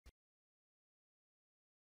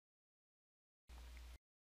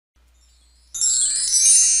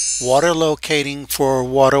Water locating for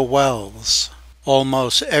water wells.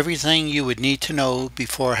 Almost everything you would need to know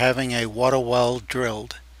before having a water well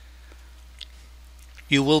drilled.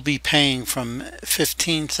 You will be paying from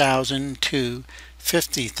 $15,000 to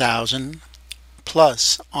 $50,000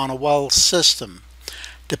 plus on a well system,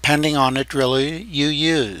 depending on the driller you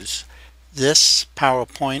use. This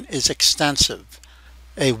PowerPoint is extensive,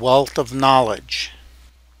 a wealth of knowledge.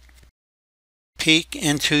 Peek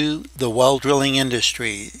into the well drilling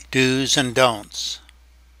industry, do's and don'ts.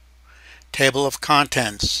 Table of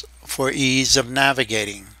contents for ease of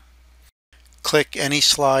navigating. Click any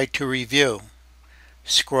slide to review.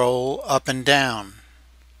 Scroll up and down.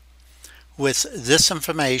 With this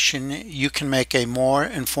information, you can make a more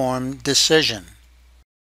informed decision.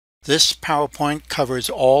 This PowerPoint covers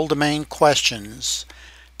all the main questions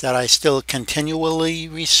that I still continually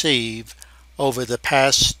receive over the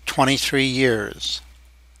past 23 years.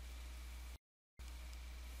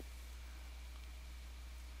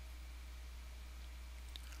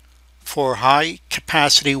 For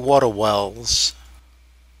high-capacity water wells,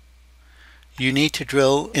 you need to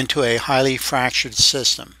drill into a highly fractured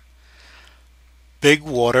system. Big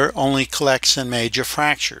water only collects in major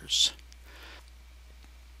fractures.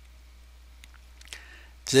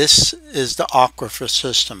 This is the aquifer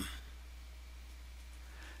system.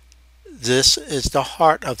 This is the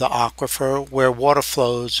heart of the aquifer where water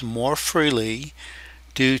flows more freely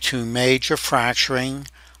due to major fracturing,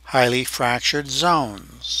 highly fractured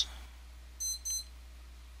zones.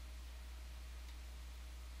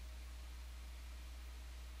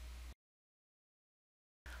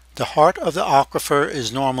 The heart of the aquifer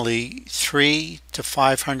is normally 300 to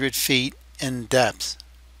 500 feet in depth.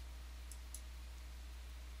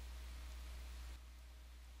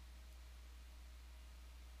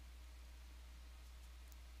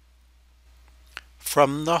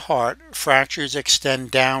 From the heart, fractures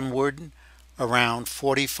extend downward around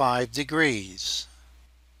 45 degrees.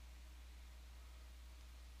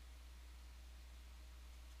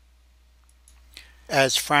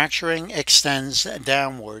 As fracturing extends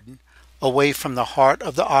downward, away from the heart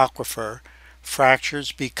of the aquifer,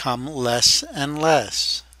 fractures become less and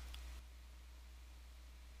less.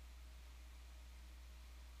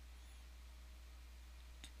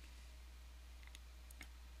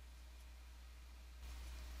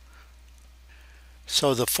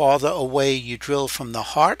 So the farther away you drill from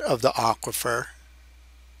the heart of the aquifer,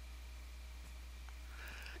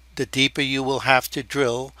 the deeper you will have to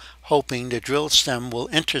drill, hoping the drill stem will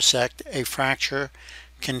intersect a fracture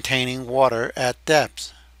containing water at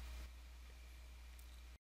depth.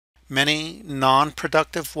 Many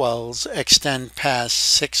non-productive wells extend past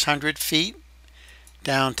 600 feet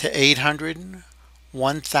down to 800,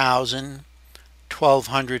 1,000,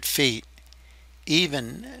 1,200 feet,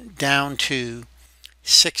 even down to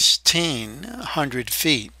 1,600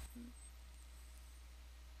 feet.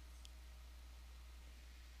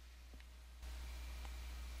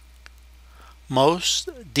 Most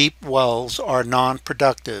deep wells are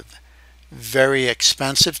non-productive, very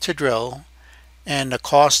expensive to drill, and the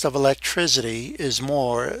cost of electricity is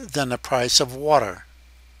more than the price of water.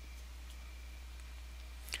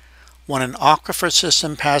 When an aquifer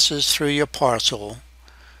system passes through your parcel,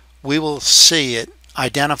 we will see it,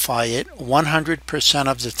 identify it 100%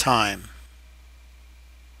 of the time.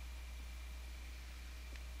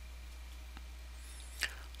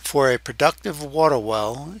 For a productive water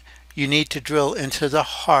well, you need to drill into the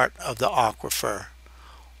heart of the aquifer,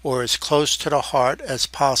 or as close to the heart as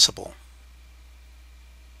possible.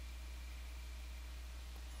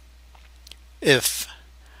 If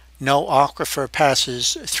no aquifer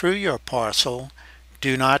passes through your parcel,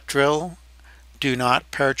 do not drill, do not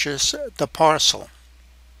purchase the parcel.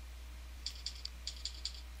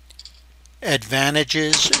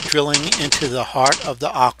 Advantages drilling into the heart of the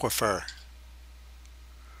aquifer.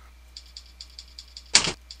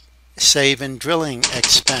 Save in drilling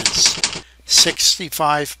expense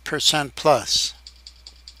 65% plus.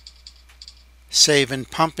 Save in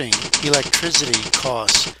pumping electricity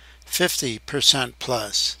costs 50%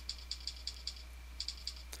 plus.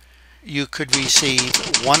 You could receive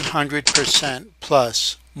 100%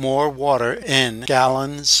 plus more water in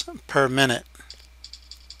gallons per minute.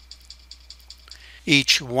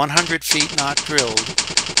 Each 100 feet not drilled,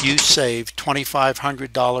 you save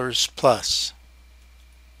 $2,500 plus.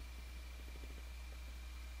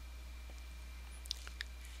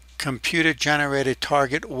 Computer-generated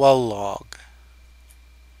target well log.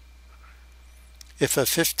 If a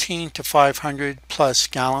 15 to 500 plus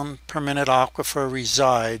gallon per minute aquifer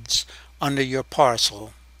resides under your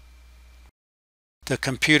parcel, the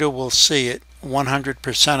computer will see it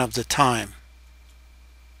 100% of the time.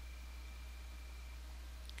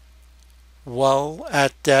 Well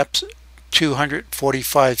at depth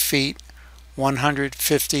 245 feet,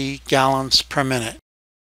 150 gallons per minute.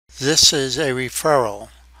 This is a referral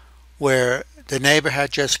where the neighbor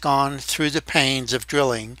had just gone through the pains of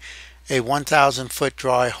drilling a 1,000-foot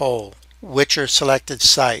dry hole. Witcher selected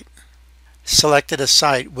a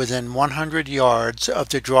site within 100 yards of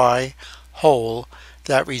the dry hole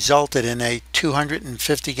that resulted in a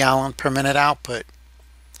 250 gallon per minute output.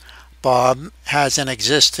 Bob has an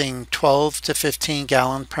existing 12 to 15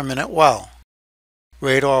 gallon per minute well.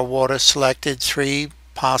 Radar Water selected 3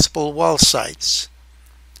 possible well sites.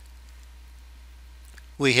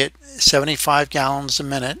 We hit 75 gallons a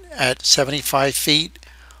minute at 75 feet,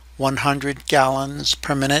 100 gallons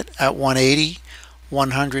per minute at 180,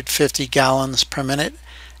 150 gallons per minute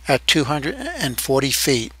at 240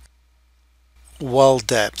 feet. Well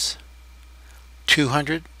depth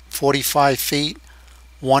 245 feet,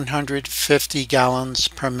 150 gallons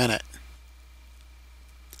per minute.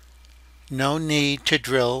 No need to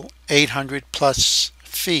drill 800 plus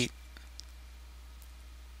feet.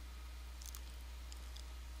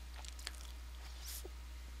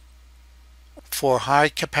 For high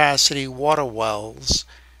capacity water wells,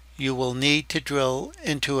 you will need to drill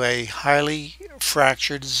into a highly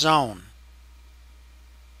fractured zone.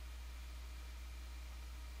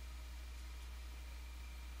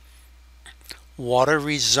 Water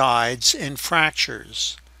resides in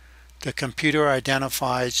fractures. The computer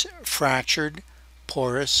identifies fractured,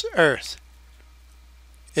 porous earth.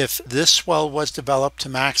 If this well was developed to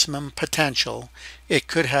maximum potential, it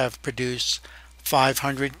could have produced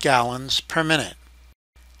 500 gallons per minute.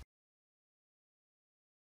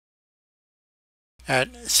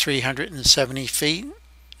 At 370 feet,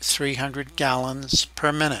 300 gallons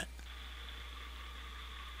per minute.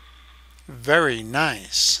 Very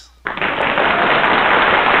nice.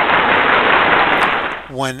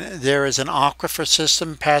 When there is an aquifer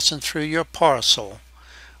system passing through your parcel,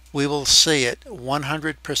 we will see it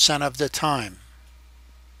 100% of the time.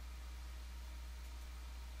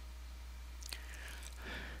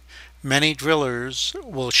 Many drillers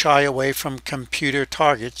will shy away from computer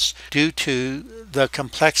targets due to the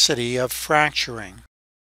complexity of fracturing.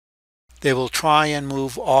 They will try and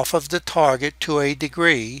move off of the target to a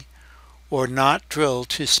degree or not drill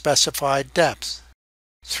to specified depth.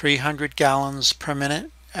 300 gallons per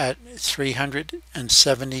minute at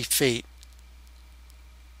 370 feet.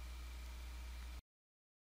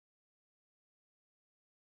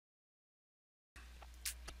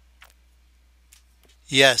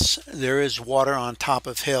 Yes, there is water on top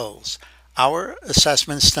of hills. Our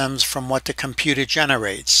assessment stems from what the computer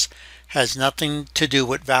generates. Has nothing to do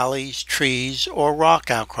with valleys, trees, or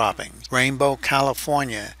rock outcroppings. Rainbow,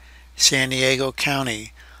 California, San Diego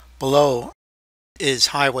County. Below is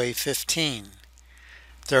Highway 15.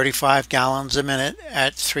 35 gallons a minute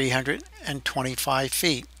at 325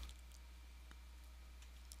 feet.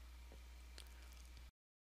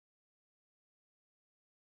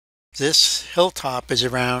 This hilltop is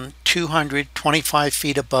around 225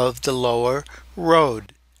 feet above the lower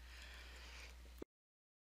road.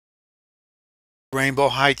 Rainbow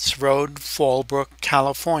Heights Road, Fallbrook,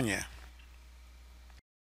 California.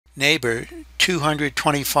 Neighbor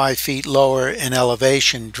 225 feet lower in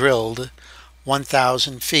elevation drilled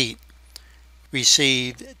 1,000 feet.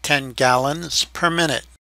 Received 10 gallons per minute.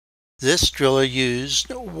 This driller used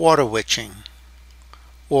water witching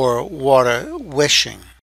or water wishing.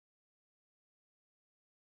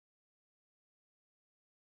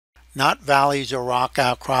 Not valleys or rock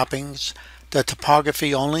outcroppings. The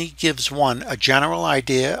topography only gives one a general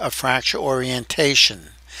idea of fracture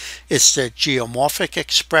orientation. It's the geomorphic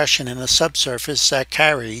expression in the subsurface that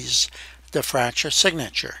carries the fracture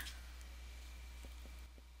signature.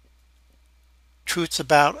 Truths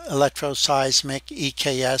about electroseismic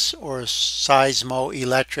EKS or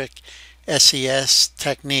seismoelectric SES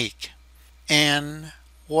technique and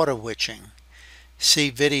water witching. See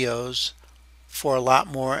videos for a lot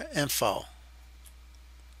more info.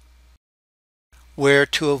 Where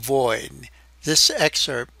to avoid. This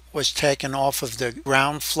excerpt was taken off of the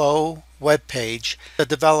GroundFlow webpage, the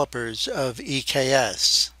developers of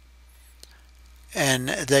EKS, and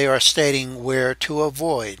they are stating where to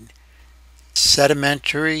avoid.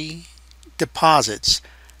 Sedimentary deposits.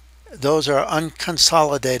 Those are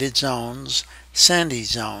unconsolidated zones, sandy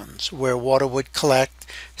zones, where water would collect,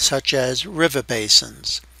 such as river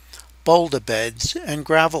basins. Boulder beds and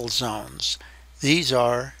gravel zones. These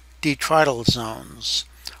are detrital zones.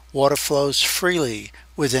 Water flows freely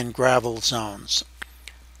within gravel zones.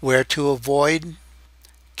 Where to avoid?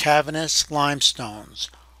 Cavernous limestones.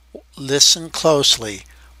 Listen closely.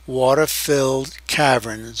 Water-filled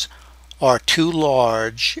caverns are too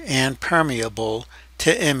large and permeable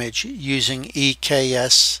to image using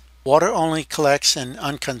EKS. Water only collects in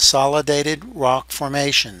unconsolidated rock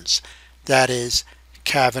formations, that is,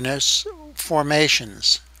 cavernous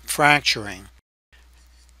formations, fracturing,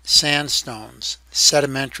 sandstones,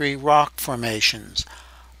 sedimentary rock formations,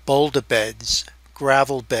 boulder beds,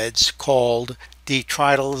 gravel beds called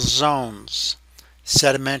detrital zones,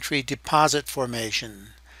 sedimentary deposit formation,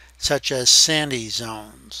 such as sandy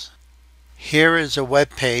zones. Here is a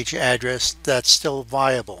web page address that's still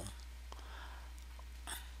viable.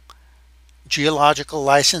 Geological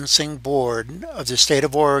Licensing Board of the State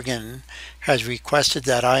of Oregon has requested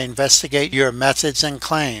that I investigate your methods and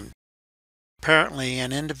claims. Apparently,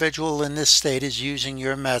 an individual in this state is using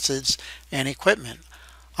your methods and equipment.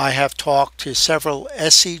 I have talked to several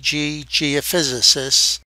SEG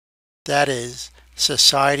geophysicists, that is,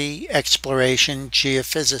 Society Exploration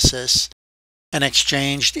Geophysicists, and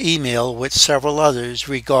exchanged email with several others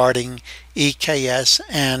regarding EKS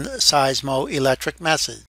and seismoelectric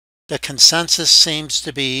methods. The consensus seems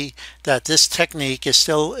to be that this technique is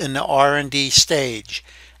still in the R&D stage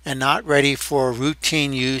and not ready for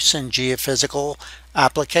routine use in geophysical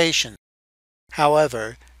application.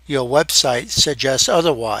 However, your website suggests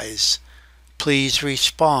otherwise. Please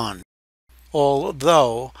respond.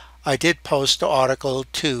 Although I did post the article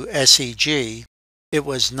to SEG, it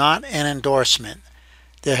was not an endorsement.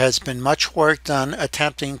 There has been much work done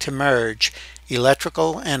attempting to merge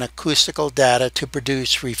electrical and acoustical data to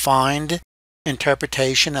produce refined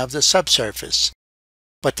interpretation of the subsurface.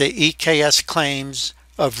 But the EKS claims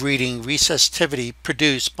of reading resistivity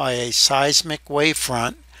produced by a seismic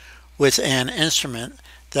wavefront with an instrument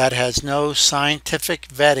that has no scientific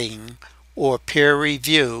vetting or peer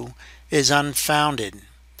review is unfounded.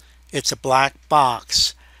 It's a black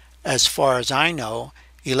box. As far as I know,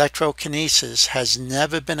 electrokinesis has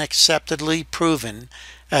never been acceptably proven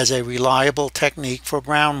as a reliable technique for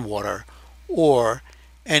groundwater or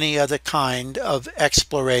any other kind of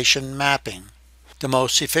exploration mapping. The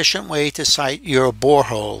most efficient way to site your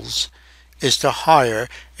boreholes is to hire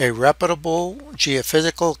a reputable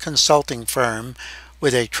geophysical consulting firm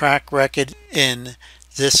with a track record in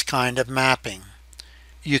this kind of mapping.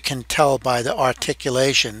 You can tell by the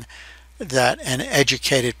articulation that an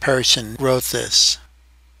educated person wrote this.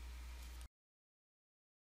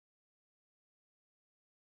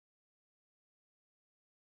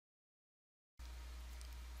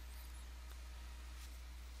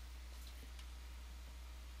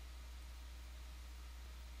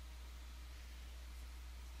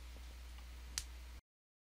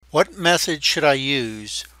 What method should I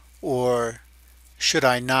use or should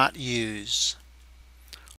I not use?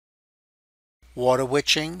 Water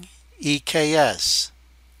witching, EKS.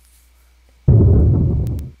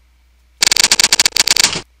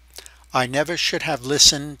 I never should have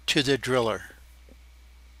listened to the driller.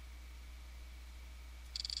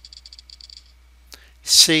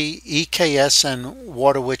 See EKS and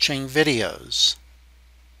water witching videos.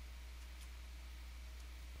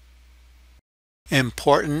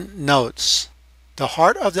 Important notes. The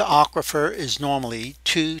heart of the aquifer is normally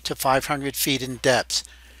 200 to 500 feet in depth.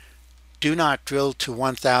 Do not drill to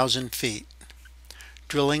 1,000 feet.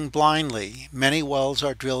 Drilling blindly, many wells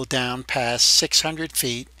are drilled down past 600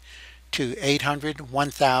 feet to 800,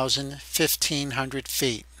 1,000, 1,500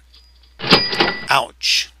 feet.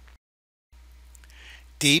 Ouch!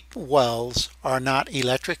 Deep wells are not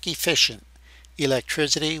electric efficient.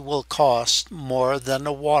 Electricity will cost more than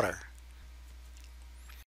the water.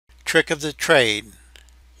 Trick of the trade.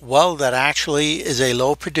 Well that actually is a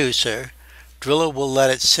low producer, driller will let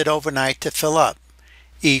it sit overnight to fill up.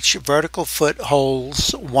 Each vertical foot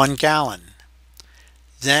holds 1 gallon.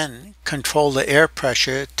 Then control the air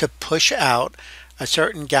pressure to push out a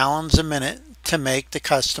certain gallons a minute to make the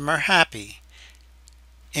customer happy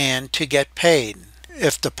and to get paid.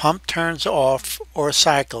 If the pump turns off or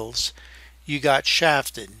cycles, you got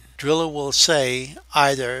shafted. Driller will say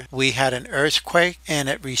either we had an earthquake and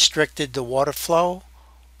it restricted the water flow,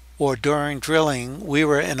 or during drilling we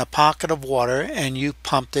were in a pocket of water and you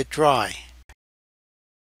pumped it dry.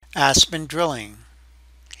 Aspen Drilling,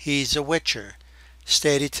 he's a witcher,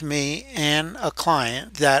 stated to me and a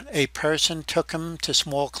client that a person took him to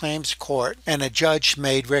small claims court and a judge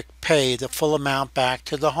made Rick pay the full amount back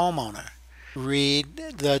to the homeowner. Read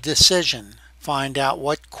the decision. Find out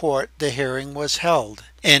what court the hearing was held.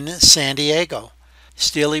 In San Diego,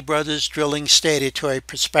 Steely Brothers Drilling stated to a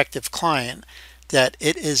prospective client that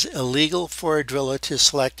it is illegal for a driller to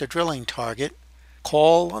select a drilling target.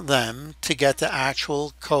 Call them to get the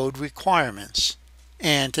actual code requirements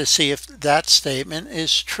and to see if that statement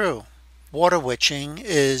is true. Water witching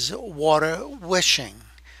is water wishing.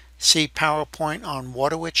 See PowerPoint on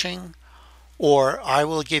water witching, or I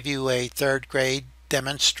will give you a third grade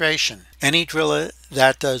demonstration. Any driller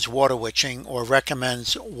that does water witching or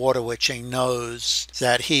recommends water witching knows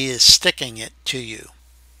that he is sticking it to you.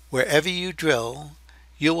 Wherever you drill,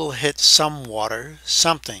 you will hit some water,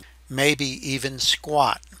 something, maybe even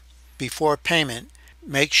squat. Before payment,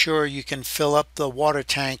 make sure you can fill up the water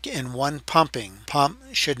tank in one pumping. Pump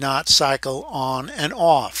should not cycle on and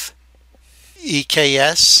off.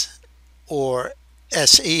 EKS or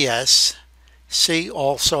SES. See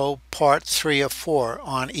also part 3 of 4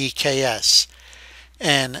 on EKS,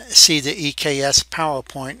 and see the EKS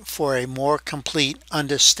PowerPoint for a more complete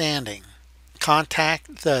understanding.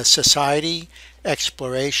 Contact the Society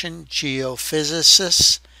Exploration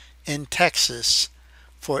Geophysicists in Texas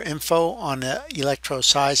for info on the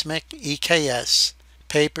electroseismic EKS.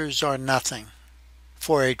 Papers are nothing.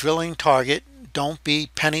 For a drilling target, don't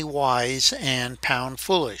be penny wise and pound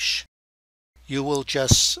foolish. You will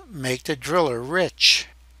just make the driller rich.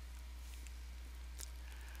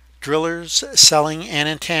 Drillers selling an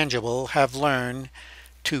intangible have learned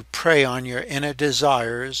to prey on your inner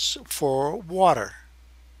desires for water.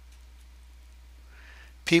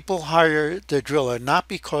 People hire the driller not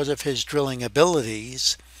because of his drilling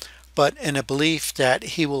abilities, but in a belief that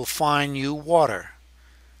he will find you water.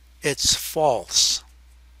 It's false.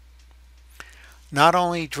 Not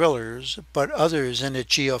only drillers, but others in the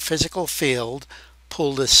geophysical field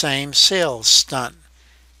pull the same sales stunt.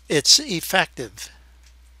 It's effective.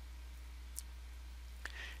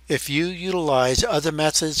 If you utilize other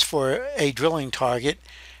methods for a drilling target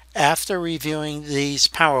after reviewing these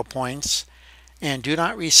PowerPoints and do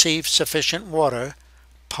not receive sufficient water,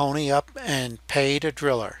 pony up and pay the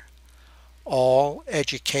driller. All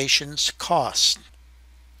education's cost.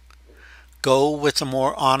 Go with a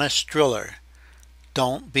more honest driller.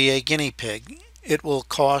 Don't be a guinea pig. It will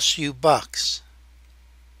cost you bucks.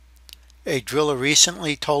 A driller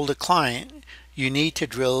recently told a client, you need to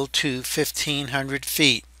drill to 1,500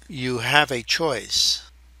 feet. You have a choice.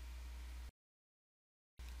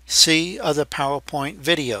 See other PowerPoint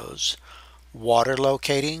videos. Water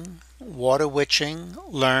locating, water witching,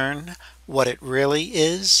 learn what it really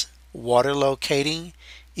is, water locating,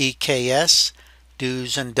 EKS,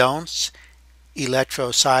 do's and don'ts,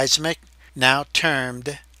 electroseismic, now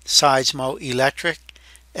termed seismoelectric,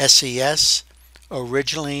 SES,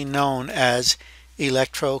 originally known as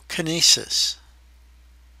electrokinesis.